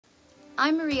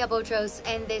I'm Maria Botros,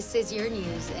 and this is your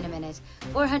news in a minute.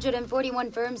 441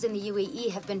 firms in the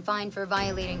UAE have been fined for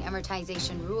violating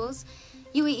Emiratisation rules.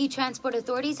 UAE transport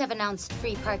authorities have announced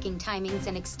free parking timings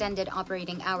and extended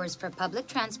operating hours for public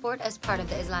transport as part of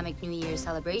the Islamic New Year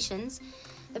celebrations.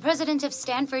 The president of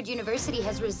Stanford University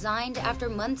has resigned after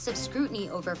months of scrutiny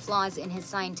over flaws in his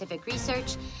scientific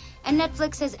research. And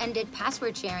Netflix has ended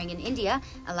password sharing in India,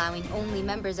 allowing only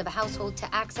members of a household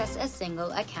to access a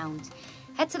single account.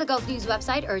 Head to the Gulf News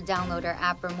website or download our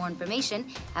app for more information.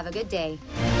 Have a good day.